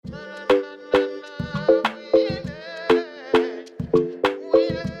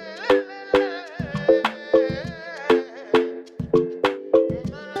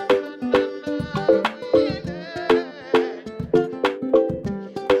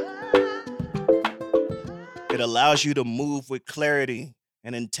allows you to move with clarity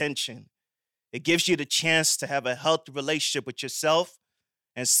and intention. It gives you the chance to have a healthy relationship with yourself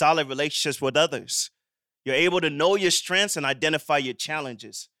and solid relationships with others. You're able to know your strengths and identify your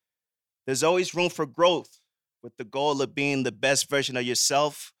challenges. There's always room for growth with the goal of being the best version of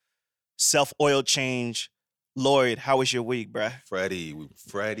yourself. Self-oil change. Lloyd, how was your week, bruh? Freddie. What's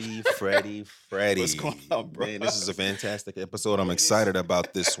going on, bro? Man, this is a fantastic episode. I'm excited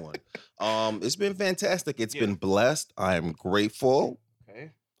about this one. It's been fantastic. It's been blessed. I'm grateful.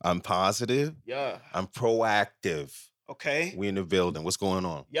 Okay. I'm positive. Yeah. I'm proactive. Okay. We in the building. What's going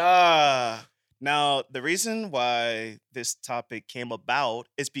on? Yeah. Now, the reason why this topic came about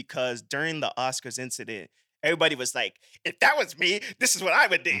is because during the Oscars incident, everybody was like, if that was me, this is what I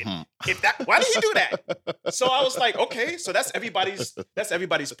would do. Mm-hmm. Why did he do that? So I was like, okay, so that's everybody's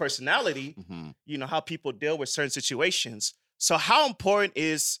personality, you know, how people deal with certain situations. So how important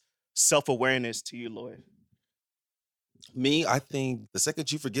is self-awareness to you, Lloyd? Me, I think the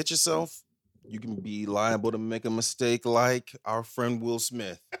second you forget yourself, you can be liable to make a mistake like our friend Will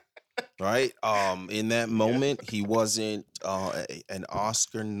Smith. Right? In that moment, he wasn't an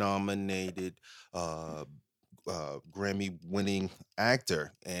Oscar-nominated Grammy-winning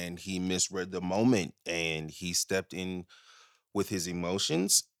actor, and he misread the moment, and he stepped in with his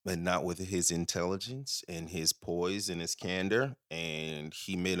emotions and not with his intelligence and his poise and his candor, and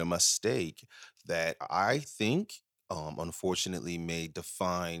he made a mistake that I think, unfortunately, may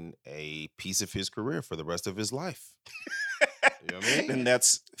define a piece of his career for the rest of his life. You know what I mean? And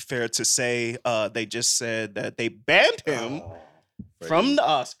that's fair to say. They just said that they banned him from the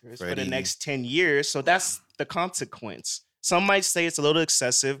Oscars for the next 10 years. So that's the consequence. Some might say it's a little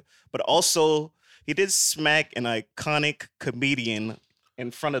excessive, but also he did smack an iconic comedian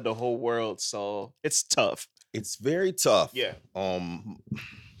in front of the whole world. So it's tough. It's very tough. Yeah.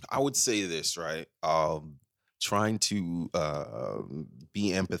 I would say this, right? Trying to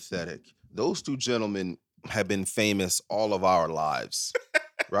be empathetic. Those two gentlemen have been famous all of our lives,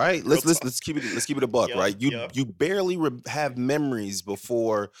 right? Let's keep it a buck, right? You barely have memories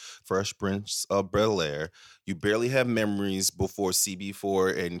before Fresh Prince of Bel-Air. You barely have memories before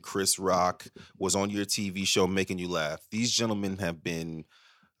CB4 and Chris Rock was on your TV show making you laugh. These gentlemen have been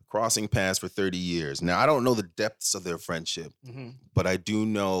crossing paths for 30 years. Now, I don't know the depths of their friendship, but I do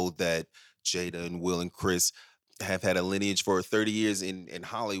know that Jada and Will and Chris have had a lineage for 30 years in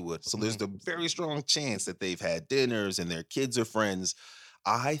Hollywood. So there's a very strong chance that they've had dinners and their kids are friends.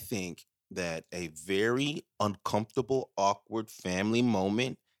 I think that a very uncomfortable, awkward family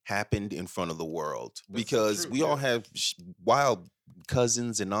moment happened in front of the world. Because we all have wild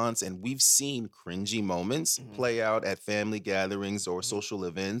cousins and aunts, and we've seen cringy moments play out at family gatherings or social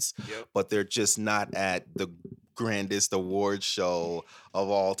events, but they're just not at the grandest award show of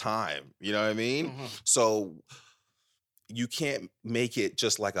all time. You know what I mean? So you can't make it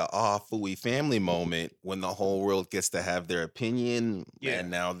just like a phooey family moment when the whole world gets to have their opinion.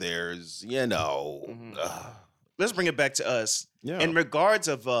 And now there's, Let's bring it back to us. In regards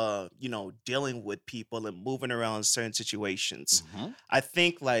of, dealing with people and moving around certain situations, I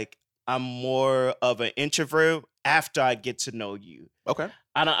think like I'm more of an introvert after I get to know you. Okay.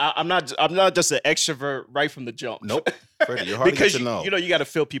 I'm not just an extrovert right from the jump. Nope. Freddie, you're hard to get to know. You got to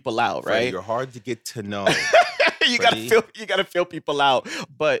feel people out, Freddie, right? you're hard to get to know. you gotta feel people out,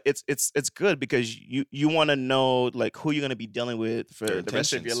 but it's good because you want to know like who you're gonna be dealing with for the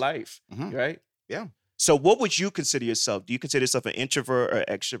rest of your life, right? Yeah. So, what would you consider yourself? Do you consider yourself an introvert or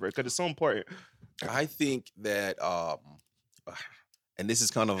extrovert? Because it's so important. I think that, and this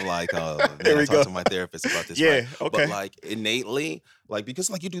is kind of like, I we talk to my therapist about this. Yeah, right? okay. But like innately, like because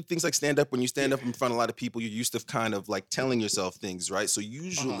like you do things like stand up. When you stand up in front of a lot of people, you're used to kind of like telling yourself things, right? So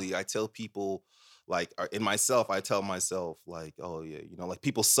usually, I tell people. Like in myself, I tell myself like, oh yeah, like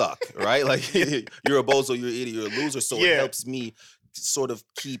people suck, right? Like you're a bozo, you're an idiot, you're a loser. So it helps me sort of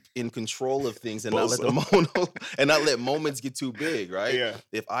keep in control of things and not let moments get too big, right? Yeah.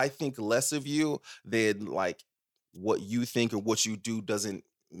 If I think less of you, then like what you think or what you do doesn't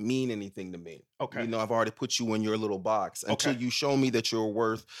mean anything to me. Okay. I've already put you in your little box until you show me that you're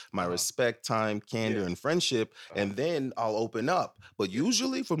worth my respect, time, candor, and friendship, and then I'll open up. But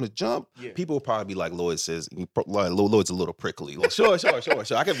usually from the jump, people will probably be like Lloyd says, Lloyd's a little prickly. Like, sure.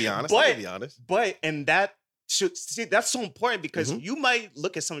 I can be honest. But and that should see that's so important because you might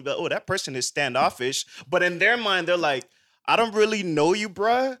look at somebody like, oh, that person is standoffish, but in their mind, they're like, I don't really know you,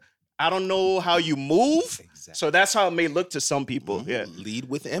 bruh. I don't know how you move. Exactly. So that's how it may look to some people. Yeah. Lead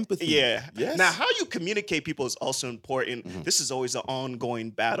with empathy. Yeah. Yes. Now, how you communicate people is also important. This is always an ongoing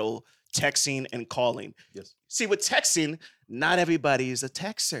battle, texting and calling. Yes. See, with texting, not everybody is a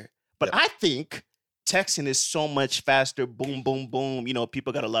texter. But I think texting is so much faster. Boom, boom, boom. You know,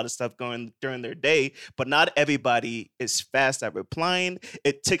 people got a lot of stuff going during their day, but not everybody is fast at replying.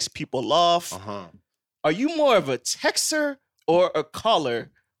 It ticks people off. Uh-huh. Are you more of a texter or a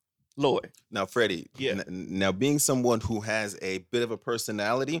caller, Lloyd? Now, Freddie, Yeah. now being someone who has a bit of a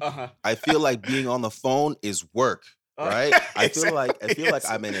personality, Uh-huh. I feel like being on the phone is work, right? I feel like Yes.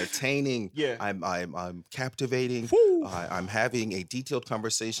 I'm entertaining. Yeah. I'm captivating. Whew. I'm having a detailed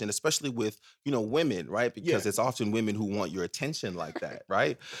conversation, especially with women, right? Because Yeah. it's often women who want your attention like that,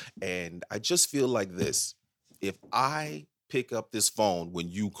 right? And I just feel like this: if I pick up this phone when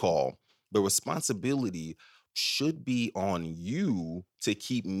you call, the responsibility should be on you to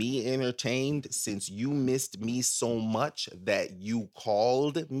keep me entertained, since you missed me so much that you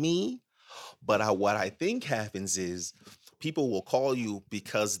called me. But what I think happens is people will call you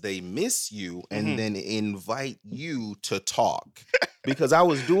because they miss you and Mhm. then invite you to talk. Because I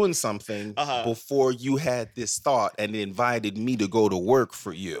was doing something Uh-huh. before you had this thought and invited me to go to work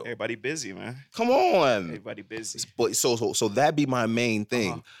for you. Everybody busy, man. Come on. Everybody busy. But so that be my main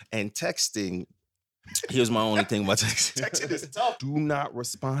thing. Uh-huh. And texting, here's my only thing about texting. Texting is tough. Do not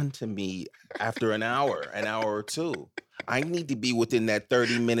respond to me after an hour or two. I need to be within that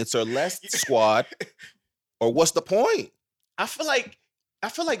 30 minutes or less squad. Or what's the point? I feel like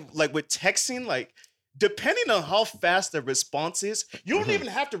with texting, like depending on how fast the response is, you don't Mhm. even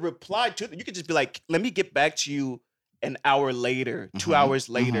have to reply to it. You could just be like, let me get back to you an hour later, 2 Mhm. hours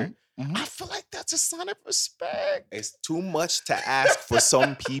later. Mhm. I feel like that's a sign of respect. It's too much to ask for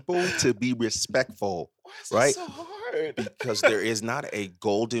some people to be respectful, Why is it right? so hard? Because there is not a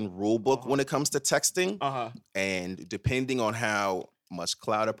golden rule book when it comes to texting. Uh-huh. And depending on how much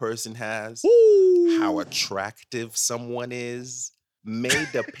clout a person has, how attractive someone is, may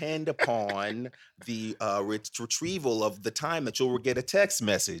depend upon the retrieval of the time that you'll get a text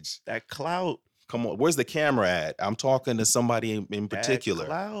message. That clout. Come on, where's the camera at? I'm talking to somebody in particular.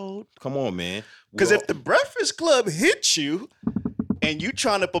 Clout. Come on, man. Because We're if the Breakfast Club hits you and you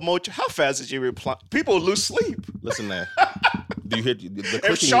trying to promote how fast did you reply? People lose sleep. listen, man. Do you hear the clicking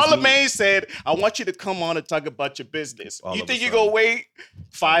If is me? Charlemagne said, I want you to come on and talk about your business, All you of think a you gonna sudden. wait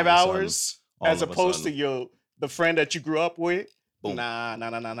 5 All of a sudden. hours All as of a opposed to sudden. the friend that you grew up with? Boom. Nah.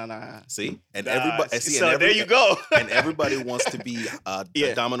 See, and Nah, everybody. See, so and there you go. and everybody wants to be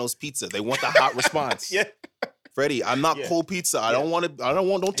Yeah. Domino's Pizza. They want the hot response. Yeah. Freddie, I'm not Yeah. cold pizza. I Yeah. don't want to.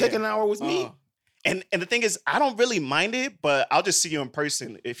 Don't take Yeah. an hour with me. And the thing is, I don't really mind it, but I'll just see you in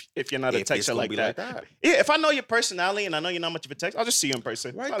person if you're not a If it's texter gonna like be that. like that, Yeah, if I know your personality and I know you're not much of a text, I'll just see you in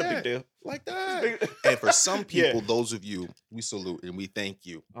person. Right It's not a there. big deal. like that. Big- And for some Yeah. people, those of you, we salute and we thank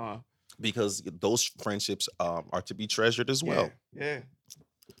you because those friendships are to be treasured as well. Yeah.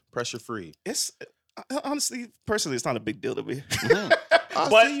 Pressure free. It's honestly, personally, it's not a big deal to me. I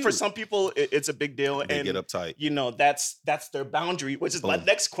But see for you. some people, it's a big deal, They and get uptight. you know that's their boundary. Which is my Boom.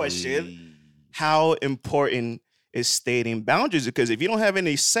 next question: Hey. how important is stating boundaries? Because if you don't have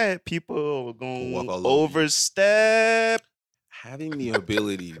any set, people are Walk going all to over you. overstep. Having the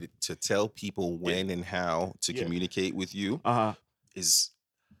ability to tell people when and how to Yeah. communicate with you is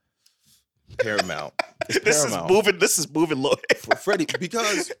paramount. It's This paramount. is moving, Lloyd. For Freddie,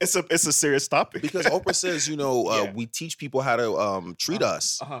 because it's a serious topic. Oprah says, Yeah. we teach people how to treat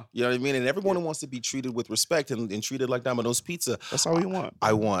us. Uh-huh. You know what I mean? And everyone wants to be treated with respect and treated like Domino's Pizza. That's all we want.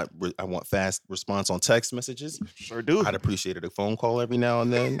 I want fast response on text messages. Sure do. I'd appreciate a phone call every now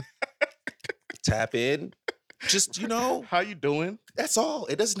and then. Tap in. Just, How you doing? that's all.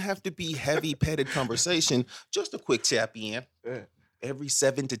 It doesn't have to be heavy petted conversation. Just a quick tap in Yeah. every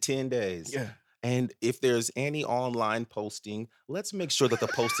 7 to 10 days. Yeah. And if there's any online posting, let's make sure that the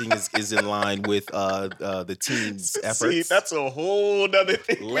posting is in line with the team's efforts. See, that's a whole nother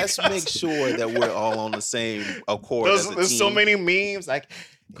thing. Let's because make sure that we're all on the same accord as a There's team. so many memes like.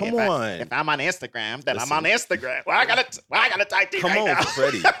 Come if on. if I'm on Instagram, then Listen. I'm on Instagram. Why I gotta type things Come right on, now?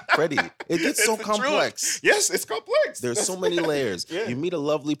 Freddie. It gets It's so the truth. complex. Yes, it's complex. There's so many layers. Yeah. You meet a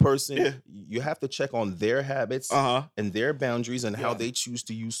lovely person. Yeah. You have to check on their habits Uh-huh. and their boundaries and how Yeah. they choose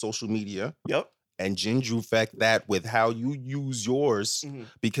to use social media. Yep. And ginger effect that with how you use yours, Mhm.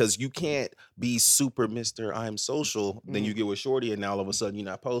 because you can't be super Mr. I'm social. Then you get with Shorty and now all of a sudden you're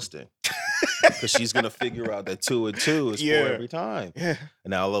not posting. Because she's gonna figure out that 2 and 2 is Yeah. 4 every time. Yeah. And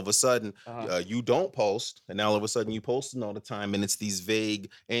now all of a sudden Uh-huh. you don't post, and now all of a sudden you posting all the time, and it's these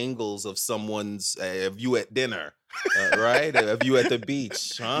vague angles of someone's of you at dinner. right? Of you at the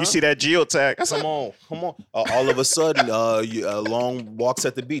beach, huh? You see that geotag? I said, Come on, come on. All of a sudden, long walks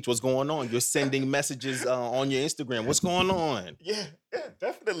at the beach. What's going on? You're sending messages on your Instagram. What's going on? yeah,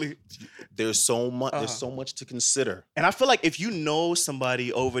 definitely. There's so much. There's Uh-huh. so much to consider. And I feel like if you know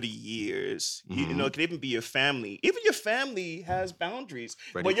somebody over the years, you know, it could even be your family. Even your family has boundaries.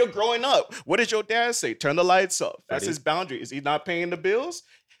 Freddie. When you're growing up, what did your dad say? Turn the lights off. That's Freddie. his boundary. Is he not paying the bills?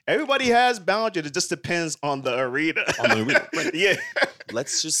 Everybody has boundaries. It just depends on the arena. On the arena, right. Yeah.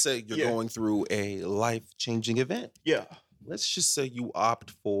 Let's just say you're Yeah. going through a life-changing event. Yeah. Let's just say you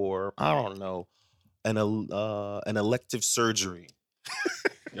opt for, I don't know, an elective surgery.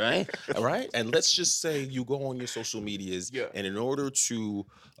 Right? All right. And let's just say you go on your social medias, Yeah. and in order to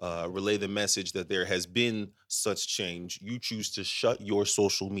relay the message that there has been such change, you choose to shut your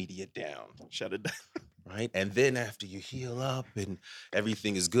social media down. Shut it down. Right. And then after you heal up and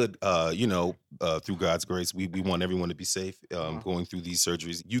everything is good, through God's grace, we want everyone to be safe going through these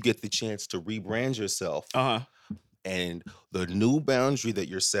surgeries. You get the chance to rebrand yourself. Uh-huh. And the new boundary that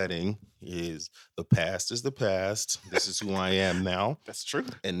you're setting is the past is the past. This is who I am now. That's true.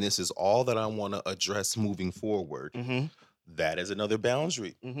 And this is all that I want to address moving forward. Mm-hmm. That is another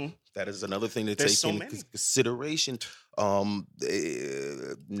boundary. Mm-hmm. That is another thing to There's take so into many. consideration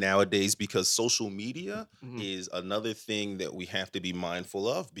nowadays, because social media Mhm. is another thing that we have to be mindful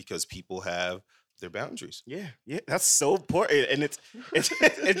of, because people have their boundaries. Yeah, that's so important, and it's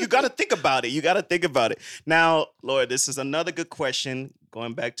and you got to think about it. You got to think about it. Now, Lord, this is another good question.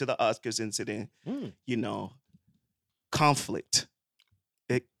 Going back to the Oscars incident, you know, conflict.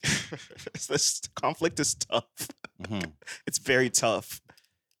 Conflict is tough. Mhm. It's very tough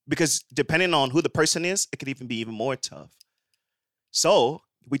because depending on who the person is, it could even be even more tough. So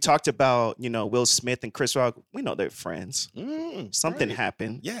we talked about, you know, Will Smith and Chris Rock. We know they're friends. Something Right.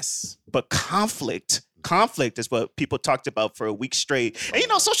 happened. Yes. But conflict is what people talked about for a week straight. And you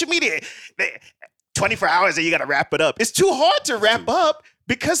know, social media, 24 hours and you got to wrap it up. It's too hard to wrap up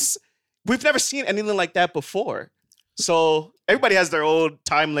because we've never seen anything like that before. So everybody has their own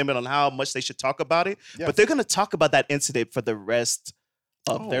time limit on how much they should talk about it. Yeah. But they're going to talk about that incident for the rest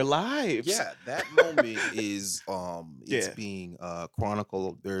of Oh, their lives. Yeah, that moment is it's Yeah. being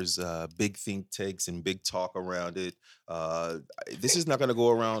chronicled. There's big think tanks and big talk around it. This is not going to go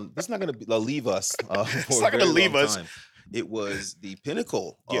around. This is not going to leave us. For not a gonna very leave long us. time. It was the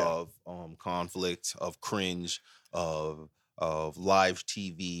pinnacle Yeah. of conflict, of cringe, of live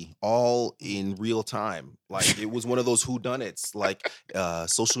TV, all in real time. Like, it was one of those whodunits. Like,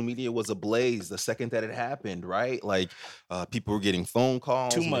 social media was ablaze the second that it happened, right? Like, people were getting phone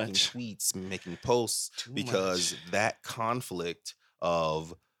calls, Too making much. tweets, making posts, Too because much. that conflict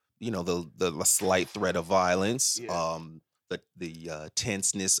of, you know, the slight threat of violence, Yeah. the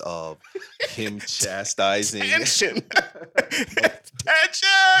tenseness of him chastising, Tension.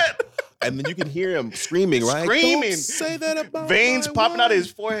 Tension. and then you can hear him screaming, right? Screaming. Don't say that about Veins my popping out of wife."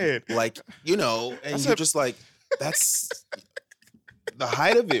 his forehead. Like, you know, and That's you're a- just like, that's the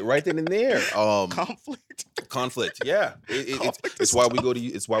height of it right then and there. Conflict. Conflict, yeah. Conflict It's is why we go to.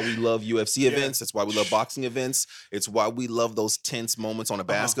 It's why we love UFC Yeah. events. It's why we love boxing events. It's why we love those tense moments on a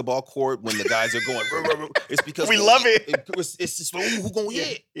basketball court when the guys are going. "Ruh, ruh, ruh." It's because We love it. It's just who gonna Yeah,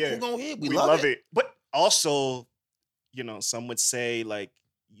 hit? yeah. Who gonna hit? We We love, love it. it. But also, you know, some would say like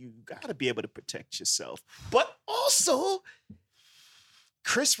you gotta be able to protect yourself. But also,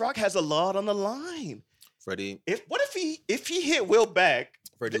 Chris Rock has a lot on the line. Freddie, What if he hit Will back?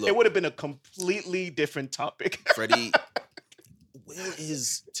 Freddie, It look, would have been a completely different topic. Freddie. Will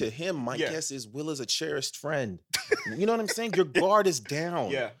is, to him, my Yeah. guess is Will is a cherished friend. You know what I'm saying? Your guard is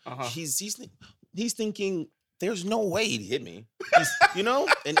down. Uh-huh. He's thinking there's no way he'd hit me. You know,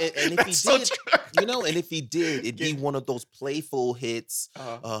 and if he That's so did, true. you know, and if he did, it'd be Yeah. one of those playful hits,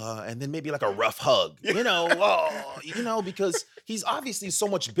 Uh-huh. and then maybe like a rough hug. You know, because he's obviously so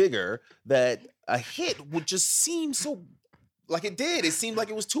much bigger that a hit would just seem so like it did. It seemed like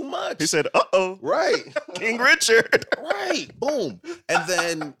it was too much. He said, "Uh-oh, Right. King Richard." Right. Boom. And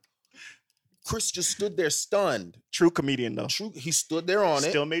then Chris just stood there stunned. True comedian though. He stood there on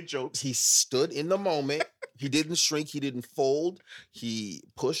Still it. made jokes. He stood in the moment. He didn't shrink. He didn't fold. He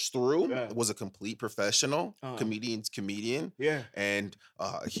pushed through. Yeah. Was a complete professional. Uh-huh. Comedian. Yeah. And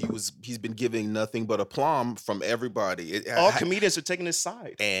he's been giving nothing but aplomb from everybody. All comedians are taking his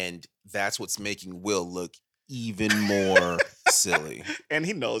side. And that's what's making Will look even more silly. And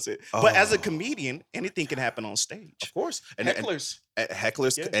he knows it. But as a Oh. comedian, anything can happen on stage. Of course. And Hecklers.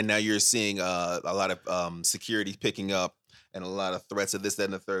 hecklers, Yeah. and now you're seeing a lot of security picking up and a lot of threats of this, that,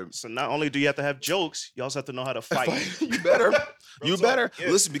 and the third. So not only do you have to have jokes, you also have to know how to fight. You better. You talk. better. Yeah.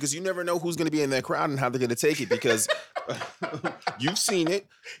 Listen, because you never know who's going to be in that crowd and how they're going to take it, because you've seen it.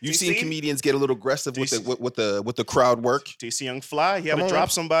 You've seen comedians get a little aggressive with the crowd work. DC Young Fly, he had Come to on.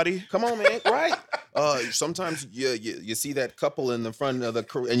 drop somebody. Come on, man. Right. Sometimes you see that couple in the front of the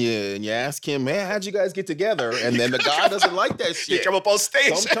crew, and you ask him, man, how'd you guys get together? And then the guy doesn't like that He shit. come up on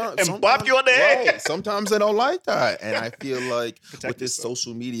stage and bop you on the head. Right. Sometimes they don't like that. And I feel like Protect with this yourself.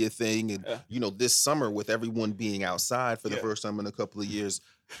 social media thing, and this summer with everyone being outside for the first time in a couple of years,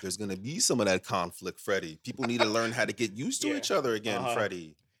 there's gonna be some of that conflict, Freddie. People need to learn how to get used to each other again,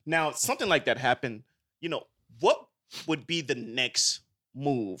 Freddie. Now, something like that happened. What would be the next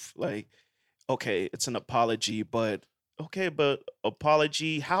move? Like, okay, it's an apology, but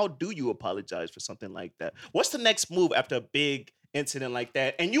apology. How do you apologize for something like that? What's the next move after a big incident like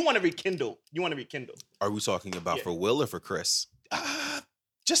that? And you want to rekindle. Are we talking about for Will or for Chris?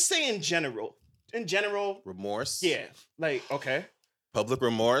 Just say in general. Remorse? Yeah. Like, okay. Public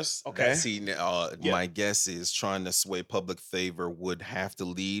remorse? Okay. My guess is trying to sway public favor would have to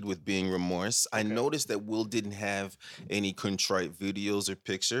lead with being remorse. I noticed that Will didn't have any contrite videos or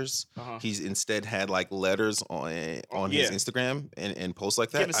pictures. He's instead had like letters on his Instagram and posts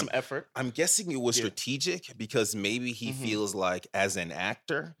like that. Giving some effort. I'm guessing it was strategic because maybe he feels like as an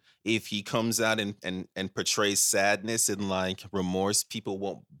actor, if he comes out and portrays sadness and like remorse, people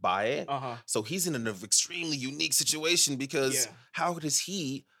won't buy it. So he's in an extremely unique situation because how does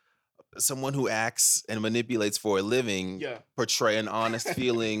he, someone who acts and manipulates for a living, portray an honest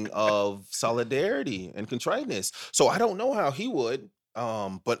feeling of solidarity and contriteness? So I don't know how he would.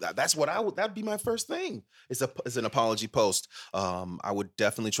 But that's what that'd be my first thing. It's an apology post. I would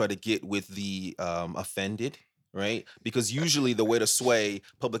definitely try to get with the offended. Right? Because usually the way to sway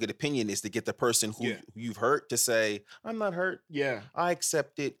public opinion is to get the person who you've hurt to say, I'm not hurt. Yeah. I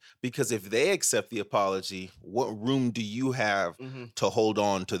accept it. Because if they accept the apology, what room do you have to hold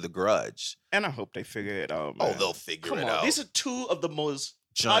on to the grudge? And I hope they figure it out, man. Oh, they'll figure it out. These are two of the most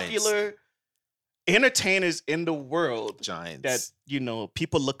Giants. popular entertainers in the world. Giants. That,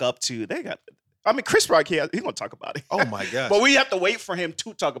 people look up to. Chris Rock here, he's gonna talk about it. Oh my gosh. But we have to wait for him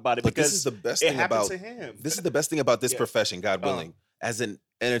to talk about it because this is the best it thing happened about to him. This is the best thing about this profession, God willing. As an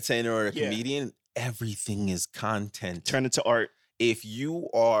entertainer or a comedian, everything is content. Turn it to art. If you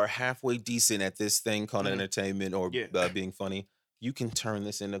are halfway decent at this thing called entertainment or being funny, you can turn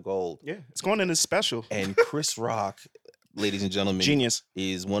this into gold. Yeah, it's going in a special. And Chris Rock, ladies and gentlemen, genius,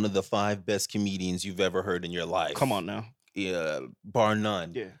 is one of the 5 best comedians you've ever heard in your life. Come on now. Yeah, bar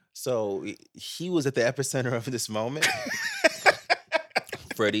none. Yeah. So he was at the epicenter of this moment.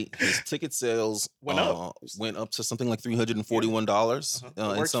 Freddie, his ticket sales went up to something like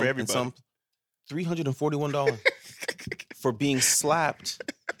 $341. Works for everybody. $341 for being slapped.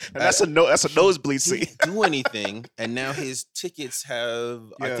 And that's a nosebleed seat. Didn't do anything, and now his tickets have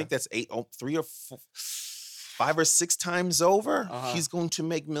I think that's 3 or 4, 5 or 6 times over. He's going to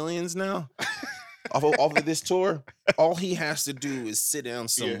make millions now. off of this tour. All he has to do is sit down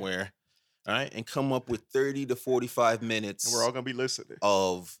somewhere, all right, and come up with 30 to 45 minutes. And we're all gonna be listening.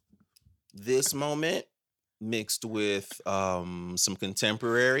 Of this moment mixed with some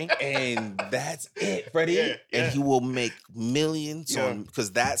contemporary, and that's it, Freddie. Yeah. And he will make millions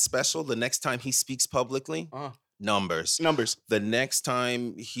because that special. The next time he speaks publicly. Numbers. The next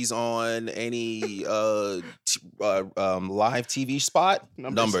time he's on any live TV spot,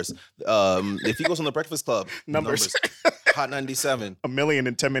 numbers. If he goes on the Breakfast Club, numbers. Hot 97, 1 million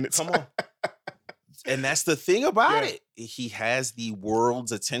in 10 minutes. Come on. And that's the thing about it. He has the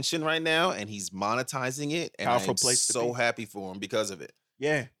world's attention right now, and he's monetizing it. And Powerful I'm place to so be. happy for him because of it.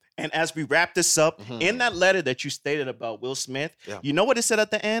 Yeah. And as we wrap this up, in that letter that you stated about Will Smith, you know what it said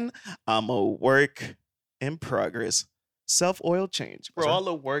at the end? I'm a work in progress. Self-oil change. We're all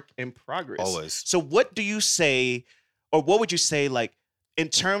a work in progress. Always. So what do you say, or what would you say, like, in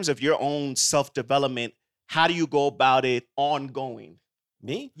terms of your own self-development, how do you go about it ongoing?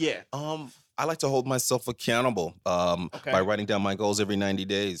 Me? Yeah. I like to hold myself accountable by writing down my goals every 90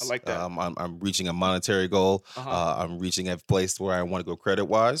 days. I like that. I'm reaching a monetary goal. I'm reaching a place where I want to go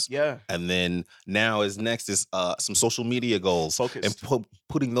credit-wise. Yeah. And then next is some social media goals. Focused. And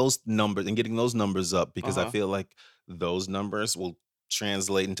putting those numbers and getting those numbers up because I feel like those numbers will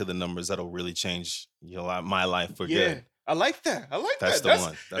translate into the numbers that'll really change my life for good. I like that. That's the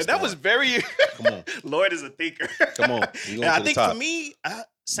one. That was very. Come on. Lord is a thinker. Come on. And I think for me,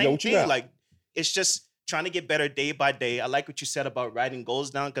 same thing. Like, it's just trying to get better day by day. I like what you said about writing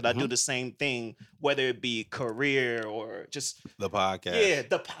goals down because I do the same thing, whether it be career or just The podcast. Yeah,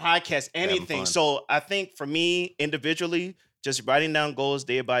 the podcast, anything. fun. So I think for me individually, just writing down goals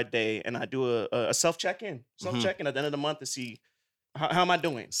day by day, and I do a self check-in at the end of the month to see how am I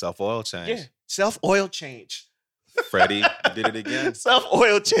doing. Self-oil change. Yeah, self-oil change. Freddie, you did it again.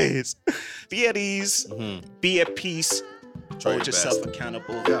 Self-oil change. Be at ease. Mhm. Be at peace. Try Hold your yourself best.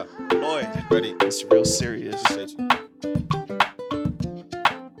 accountable. Yeah. Lloyd, Freddie, it's real serious. appreciate you.